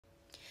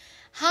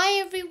Hi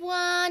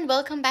everyone,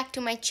 welcome back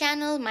to my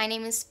channel. My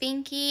name is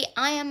Pinky.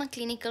 I am a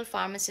clinical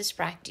pharmacist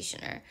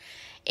practitioner.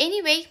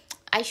 Anyway,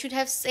 I should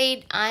have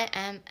said I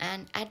am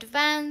an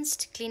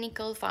advanced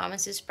clinical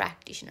pharmacist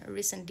practitioner.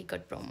 Recently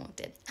got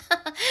promoted.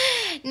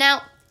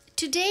 Now,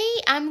 today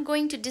I'm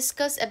going to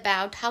discuss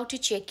about how to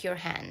check your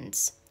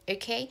hands.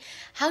 Okay,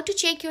 how to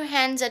check your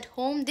hands at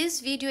home.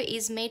 This video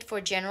is made for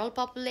general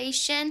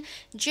population,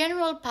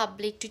 general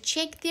public, to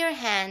check their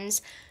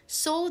hands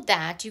so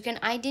that you can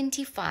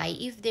identify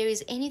if there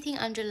is anything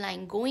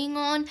underlying going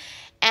on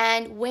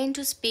and when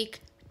to speak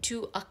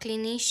to a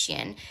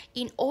clinician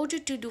in order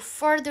to do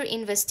further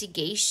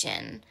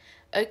investigation.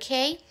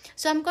 Okay,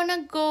 so I'm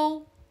gonna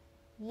go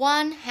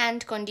one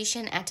hand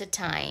condition at a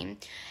time,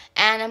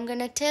 and I'm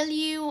gonna tell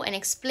you and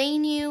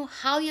explain you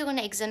how you're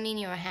gonna examine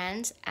your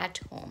hands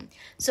at home.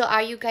 So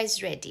are you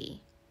guys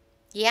ready?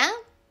 Yeah,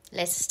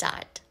 let's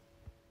start.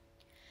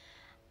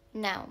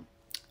 Now,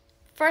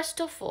 first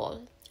of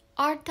all,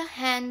 are the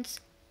hands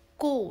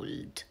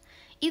cold?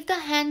 If the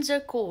hands are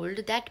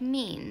cold, that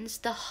means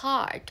the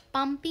heart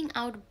pumping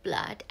out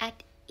blood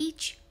at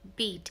each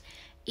beat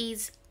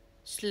is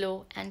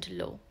slow and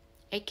low.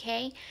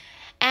 Okay,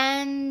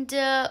 and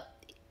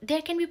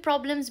there can be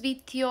problems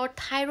with your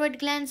thyroid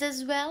glands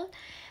as well.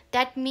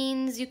 That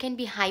means you can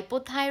be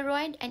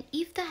hypothyroid, and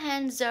if the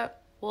hands are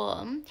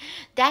warm,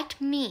 that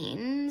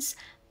means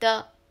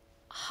the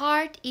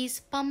heart is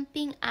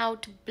pumping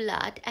out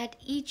blood at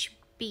each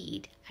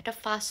beat at a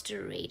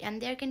faster rate, and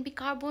there can be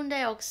carbon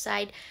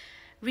dioxide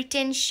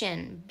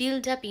retention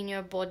build up in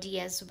your body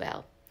as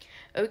well.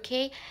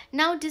 Okay,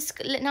 now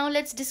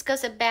let's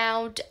discuss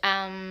about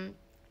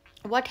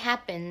what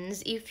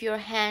happens if your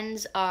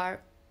hands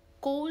are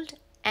cold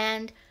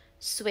and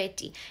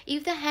sweaty.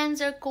 If the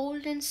hands are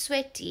cold and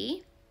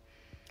sweaty,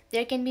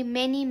 there can be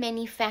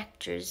many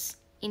factors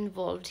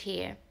involved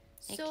here.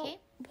 So okay,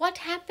 what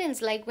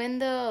happens like when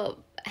the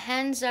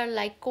hands are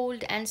like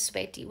cold and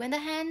sweaty? When the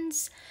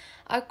hands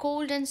are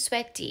cold and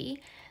sweaty,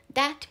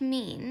 that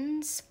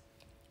means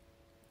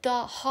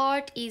the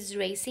heart is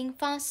racing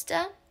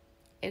faster.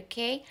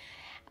 Okay,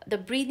 the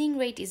breathing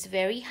rate is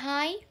very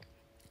high.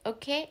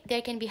 Okay,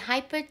 there can be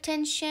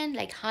hypertension,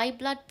 like high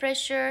blood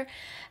pressure.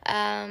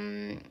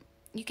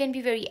 You can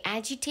be very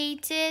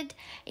agitated.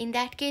 In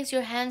that case,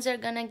 your hands are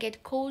gonna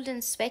get cold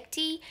and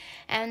sweaty,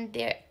 and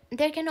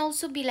there can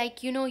also be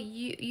like,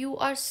 you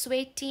are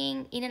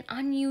sweating in an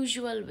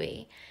unusual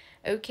way.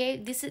 Okay,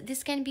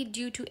 this can be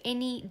due to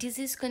any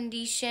disease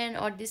condition,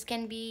 or this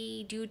can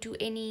be due to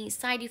any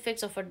side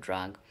effects of a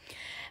drug.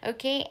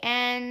 Okay,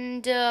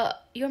 and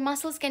your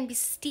muscles can be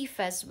stiff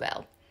as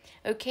well.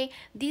 Okay,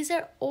 these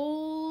are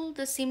all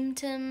the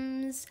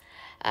symptoms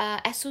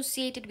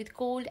associated with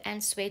cold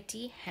and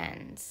sweaty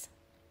hands.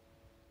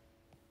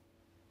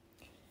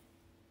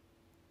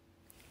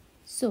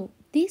 So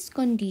this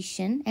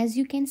condition, as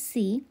you can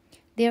see,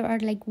 there are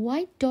like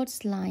white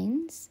dots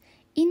lines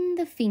in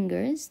the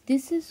fingers.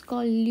 This is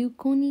called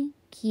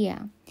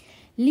leukonychia.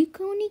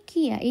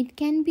 Leukonychia, it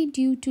can be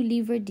due to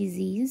liver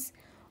disease,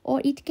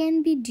 or it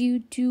can be due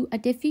to a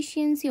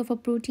deficiency of a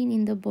protein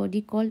in the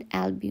body called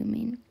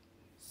albumin.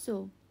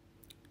 So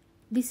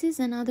this is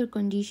another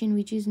condition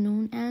which is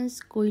known as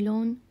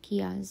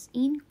koilonchias.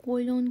 In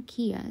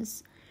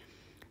koilonchias,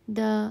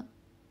 the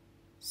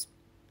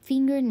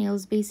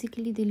fingernails,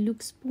 basically they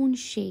look spoon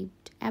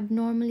shaped,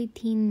 abnormally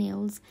thin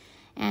nails,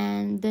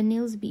 and the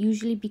nails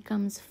usually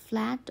becomes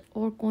flat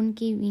or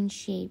concave in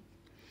shape.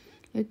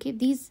 Okay,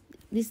 this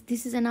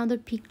is another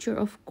picture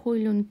of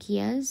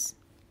koilonchias.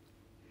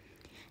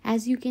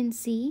 As you can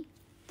see,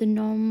 the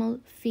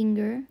normal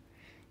fingernail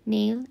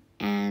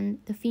and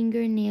the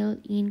fingernail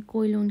in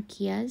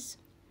koilonchias.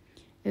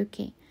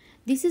 Okay,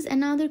 this is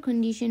another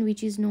condition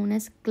which is known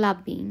as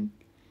clubbing.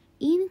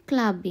 In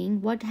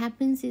clubbing, what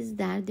happens is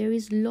that there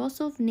is loss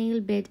of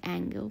nail bed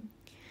angle,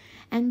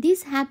 and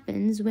this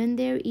happens when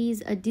there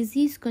is a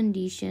disease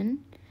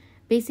condition,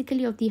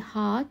 basically of the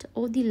heart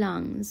or the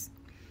lungs,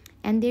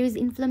 and there is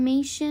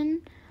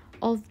inflammation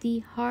of the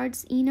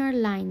heart's inner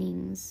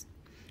linings,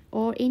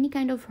 or any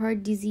kind of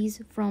heart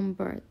disease from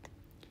birth.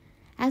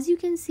 As you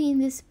can see in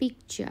this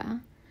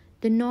picture,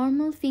 the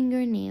normal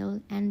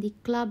fingernail and the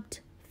clubbed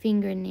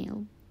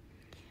fingernail.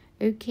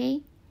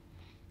 Okay,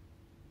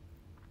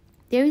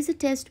 there is a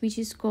test which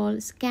is called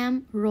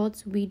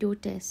Skam-Roth's-Widow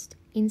test.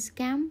 In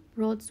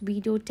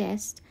Skam-Roth's-Widow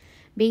test,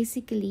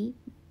 basically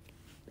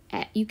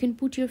you can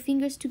put your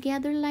fingers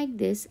together like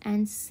this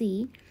and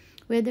see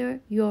whether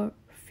your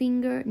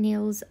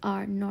fingernails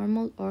are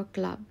normal or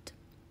clubbed.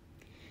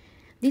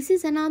 This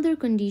is another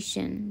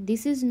condition.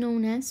 This is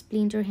known as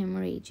splinter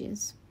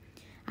hemorrhages.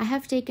 I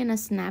have taken a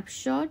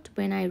snapshot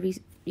when I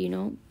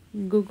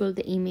Google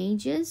the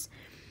images.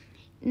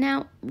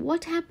 Now,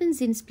 what happens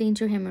in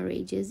splinter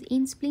hemorrhages?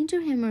 In splinter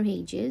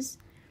hemorrhages,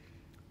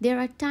 there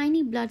are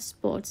tiny blood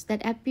spots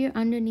that appear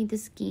underneath the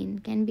skin,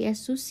 can be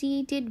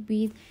associated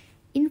with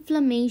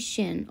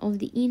inflammation of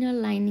the inner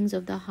linings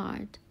of the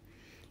heart.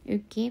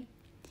 Okay,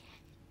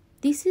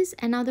 this is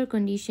another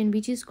condition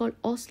which is called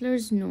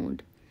Osler's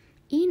node.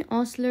 In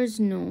Osler's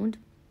node,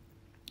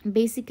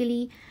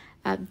 basically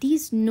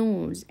These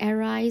nodes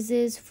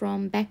arises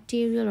from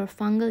bacterial or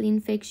fungal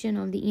infection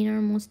of the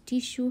innermost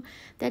tissue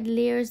that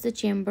layers the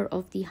chamber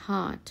of the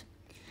heart.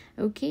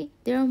 Okay,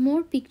 there are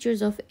more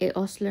pictures of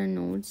ossular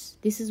nodes.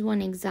 This is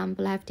one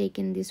example. I have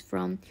taken this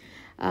from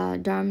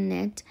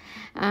DermNet.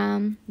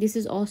 This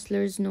is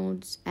ossular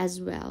nodes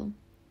as well.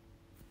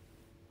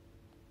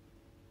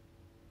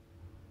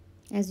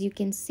 As you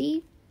can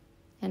see,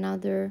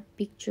 another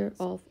picture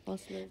of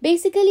ossular.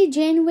 Basically,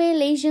 Janeway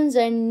lesions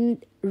are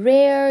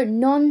rare,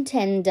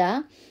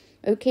 non-tender.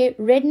 Okay,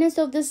 redness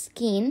of the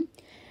skin,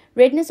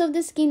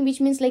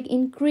 which means like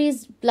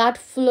increased blood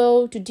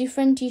flow to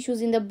different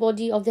tissues in the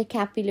body of the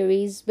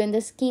capillaries when the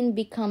skin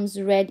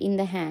becomes red in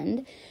the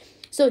hand.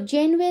 So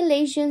Janeway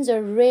lesions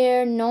are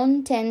rare,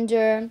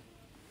 non-tender,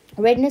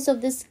 redness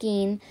of the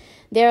skin.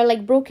 There are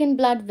like broken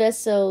blood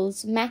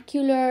vessels,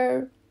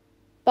 macular,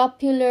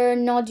 papular,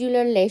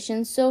 nodular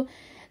lesions. So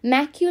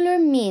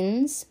macular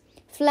means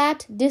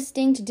flat,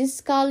 distinct,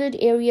 discolored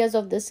areas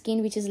of the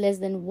skin which is less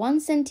than 1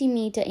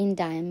 centimeter in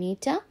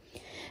diameter.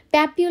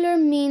 Papular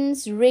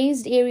means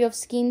raised area of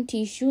skin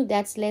tissue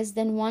that's less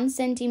than 1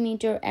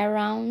 centimeter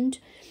around.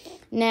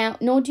 Now,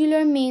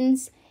 nodular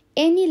means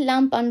any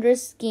lump under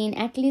skin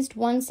at least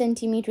 1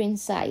 centimeter in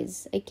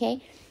size.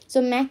 Okay,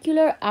 so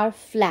macular are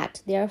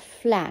flat. They are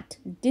flat,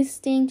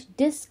 distinct,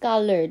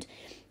 discolored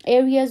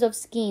areas of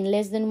skin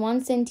less than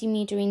 1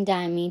 centimeter in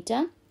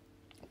diameter.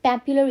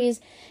 Papular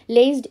is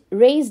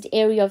raised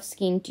area of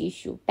skin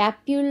tissue.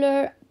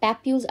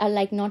 Papules are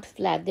like not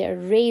flat, they are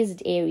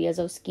raised areas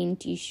of skin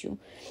tissue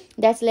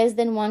that's less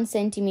than 1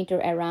 centimeter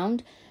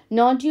around.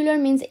 Nodular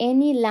means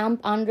any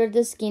lump under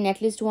the skin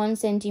at least 1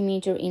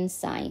 centimeter in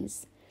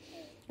size.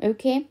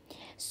 Okay,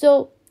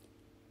 so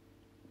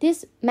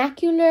this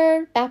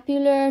macular,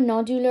 papular,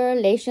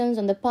 nodular lesions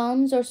on the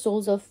palms or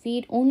soles of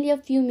feet only a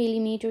few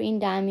millimeter in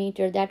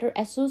diameter that are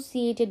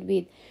associated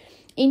with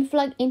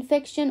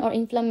infection or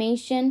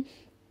inflammation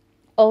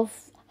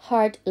of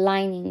heart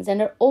linings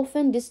and are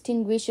often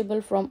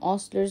distinguishable from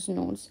ossular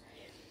nodes.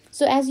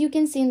 So as you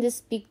can see in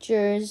this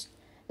pictures,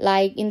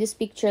 like in this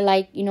picture,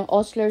 like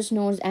ossular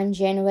nodes and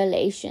Janeway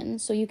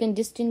lesions. So you can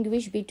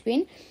distinguish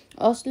between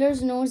ossular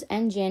nodes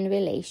and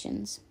Janeway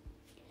lesions.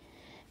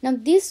 Now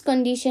this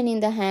condition in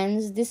the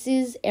hands, this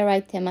is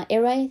erythema.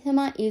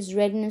 Erythema is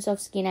redness of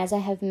skin, as I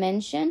have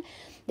mentioned,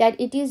 that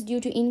it is due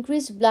to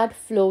increased blood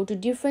flow to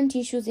different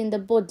tissues in the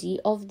body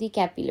of the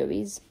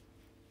capillaries.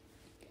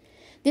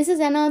 This is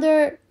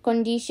another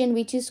condition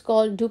which is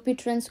called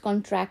Dupuytren's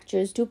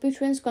contractures.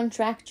 Dupuytren's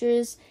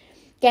contractures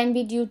can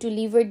be due to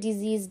liver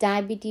disease,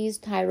 diabetes,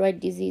 thyroid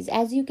disease.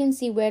 As you can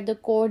see where the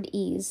cord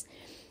is,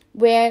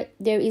 where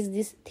there is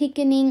this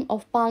thickening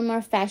of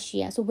palmar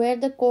fascia. So where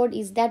the cord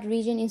is, that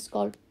region is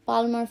called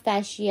palmar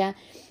fascia.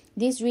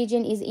 This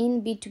region is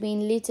in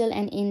between little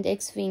and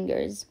index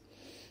fingers.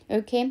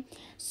 Okay,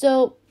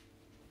 so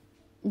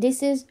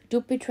this is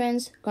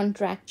Dupuytren's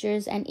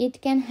contractures and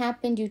it can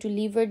happen due to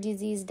liver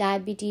disease,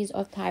 diabetes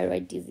or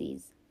thyroid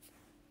disease.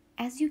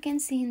 As you can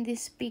see in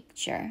this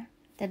picture,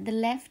 that the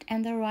left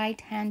and the right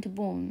hand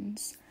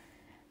bones,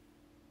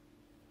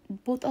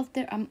 both of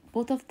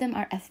them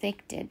are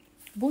affected.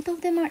 Both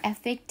of them are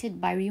affected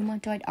by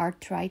rheumatoid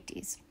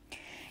arthritis.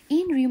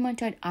 In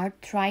rheumatoid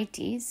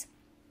arthritis,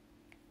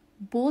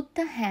 both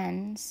the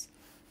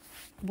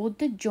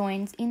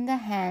joints in the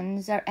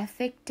hands are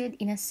affected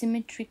in a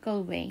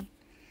symmetrical way.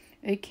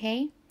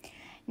 Okay,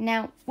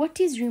 now what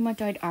is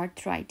rheumatoid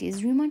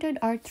arthritis? Rheumatoid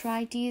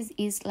arthritis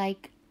is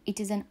like, it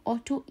is an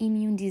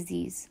autoimmune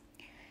disease.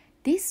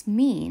 This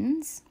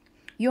means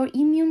your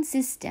immune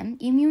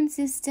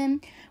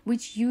system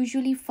which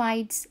usually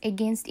fights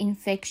against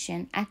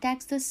infection,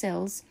 attacks the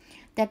cells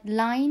that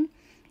line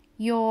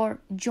your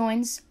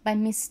joints by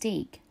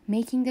mistake,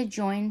 making the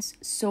joints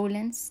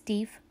swollen,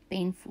 stiff,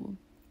 painful.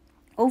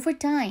 Over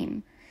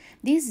time,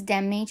 these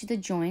damage the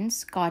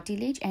joints,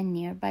 cartilage and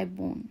nearby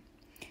bone.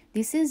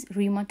 This is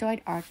rheumatoid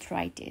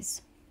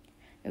arthritis.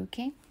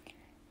 Okay,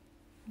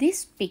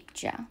 this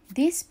picture,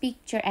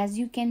 as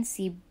you can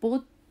see,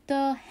 both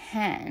the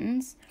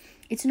hands,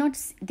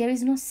 there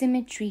is no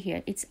symmetry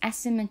here, it's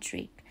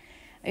asymmetric.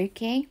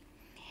 Okay,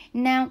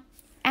 now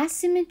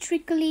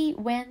asymmetrically,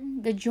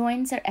 when the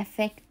joints are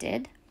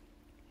affected,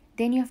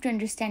 then you have to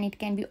understand it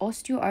can be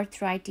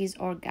osteoarthritis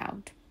or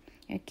gout.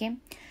 Okay,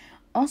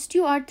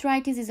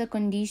 osteoarthritis is a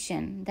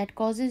condition that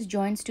causes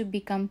joints to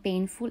become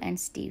painful and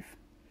stiff.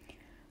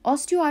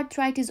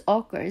 Osteoarthritis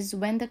occurs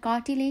when the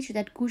cartilage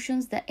that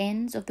cushions the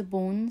ends of the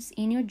bones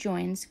in your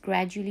joints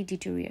gradually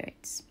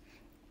deteriorates.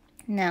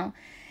 Now,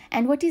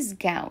 and what is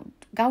gout?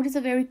 Gout is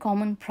a very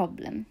common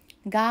problem.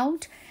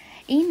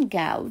 In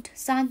gout,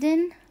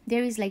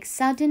 there is like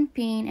sudden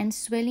pain and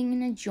swelling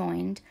in a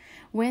joint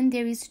when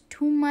there is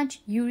too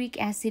much uric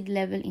acid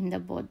level in the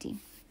body.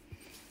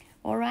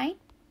 Alright?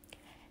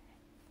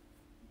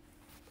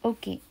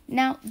 Okay,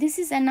 now this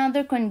is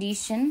another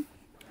condition.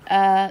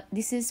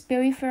 This is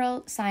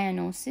peripheral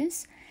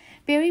cyanosis.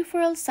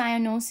 Peripheral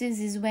cyanosis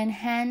is when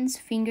hands,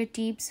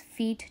 fingertips,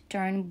 feet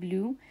turn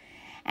blue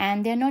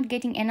and they're not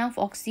getting enough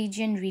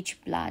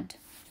oxygen-rich blood.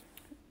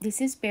 This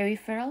is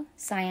peripheral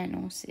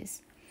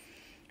cyanosis.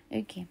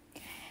 Okay,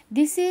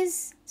 this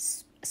is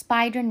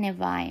spider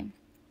nevi.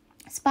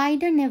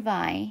 Spider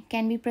nevi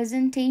can be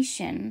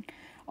presentation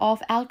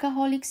of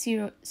alcoholic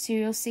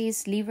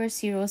cirrhosis, liver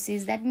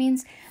cirrhosis. That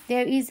means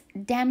there is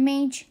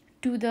damage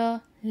to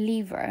the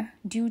liver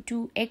due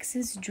to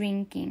excess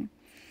drinking.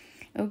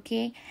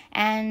 Okay,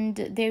 and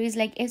there is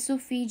like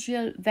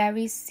esophageal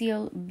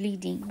variceal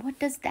bleeding. What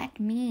does that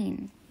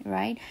mean,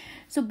 right?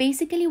 So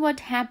basically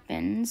what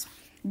happens,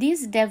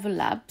 this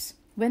develops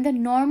when the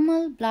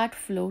normal blood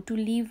flow to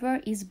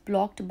liver is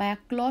blocked by a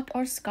clot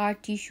or scar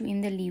tissue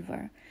in the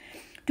liver.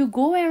 To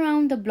go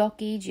around the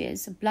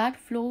blockages, blood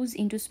flows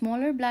into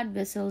smaller blood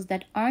vessels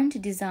that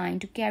aren't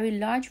designed to carry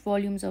large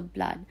volumes of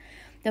blood.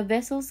 The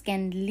vessels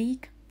can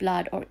leak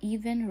blood or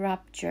even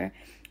rupture,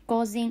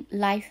 causing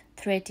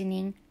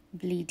life-threatening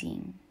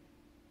bleeding.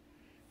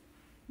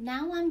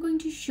 Now I'm going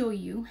to show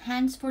you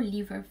hands for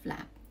liver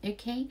flap.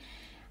 Okay,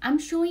 I'm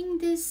showing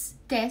this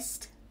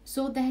test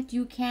so that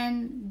you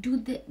can do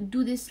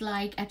this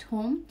like at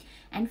home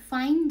and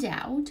find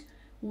out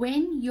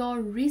when your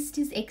wrist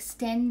is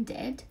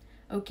extended.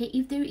 Okay,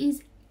 if there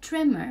is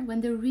tremor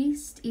when the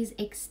wrist is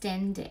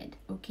extended.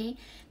 Okay,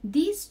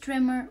 this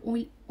tremor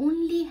will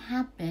only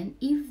happen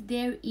if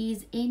there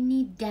is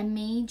any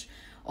damage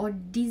or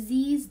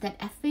disease that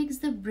affects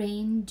the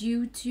brain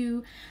due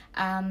to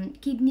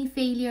kidney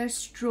failure,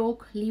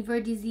 stroke,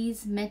 liver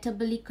disease,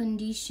 metabolic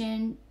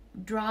condition,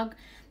 drug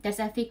that's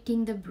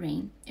affecting the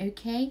brain.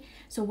 Okay,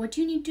 so what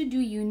you need to do,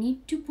 you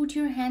need to put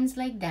your hands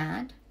like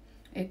that.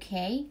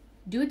 Okay,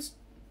 do it.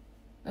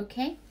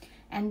 Okay,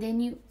 and then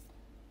you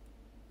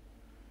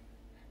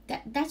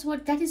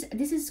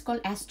this is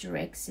called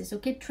asterexis.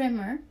 Okay,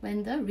 tremor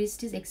when the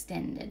wrist is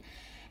extended.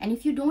 And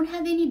if you don't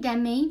have any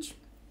damage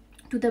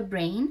to the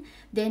brain,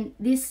 then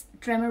this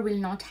tremor will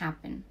not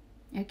happen.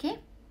 Okay,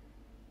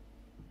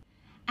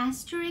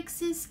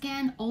 asterexis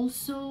can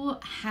also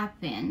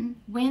happen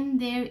when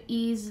there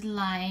is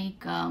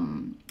like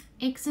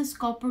excess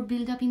copper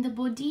buildup in the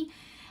body.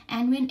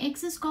 And when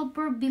excess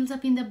copper builds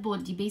up in the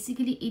body,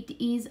 basically it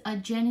is a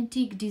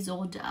genetic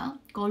disorder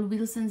called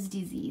Wilson's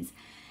disease.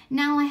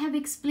 Now I have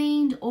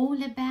explained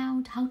all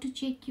about how to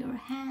check your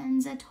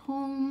hands at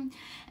home,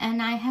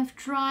 and I have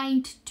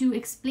tried to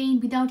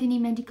explain without any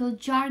medical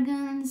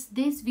jargons.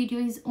 This video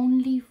is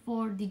only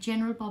for the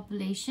general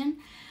population,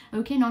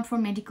 okay, not for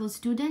medical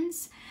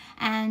students.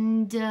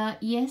 And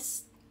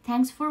yes,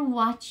 thanks for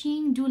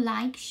watching. Do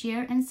like,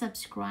 share and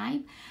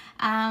subscribe.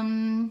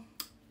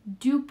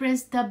 Do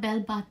press the bell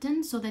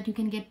button so that you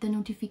can get the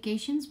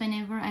notifications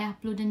whenever I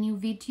upload a new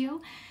video.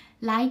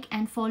 Like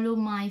and follow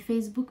my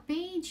Facebook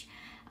page,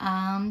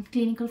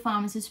 Clinical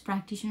Pharmacist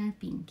Practitioner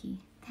Pinky.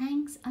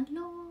 Thanks a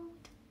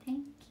lot.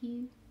 Thank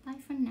you. Bye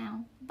for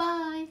now.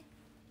 Bye.